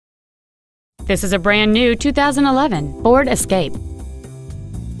This is a brand new 2011 Ford Escape.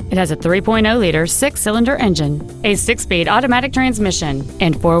 It has a 3.0-liter six-cylinder engine, a 6-speed automatic transmission,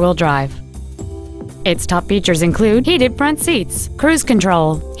 and 4-wheel drive. Its top features include heated front seats, cruise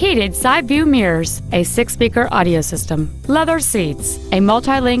control, heated side view mirrors, a 6-speaker audio system, leather seats, a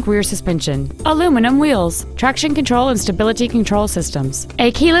multi-link rear suspension, aluminum wheels, traction control and stability control systems,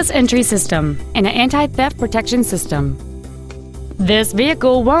 a keyless entry system, and an anti-theft protection system. This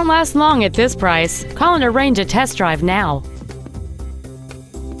vehicle won't last long at this price. Call and arrange a test drive now.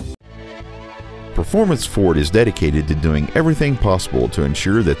 Performance Ford is dedicated to doing everything possible to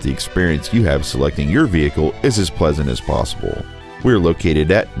ensure that the experience you have selecting your vehicle is as pleasant as possible. We are located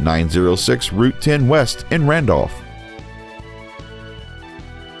at 906 Route 10 West in Randolph.